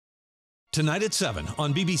Tonight at 7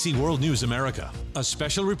 on BBC World News America, a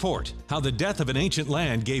special report, how the death of an ancient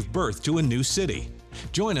land gave birth to a new city.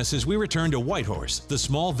 Join us as we return to Whitehorse, the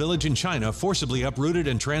small village in China forcibly uprooted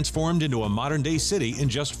and transformed into a modern-day city in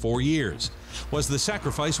just 4 years. Was the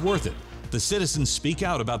sacrifice worth it? The citizens speak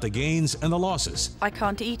out about the gains and the losses. I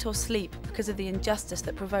can't eat or sleep because of the injustice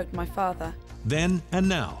that provoked my father. Then and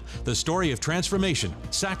now, the story of transformation,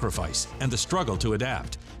 sacrifice, and the struggle to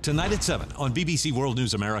adapt. Tonight at 7 on BBC World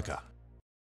News America.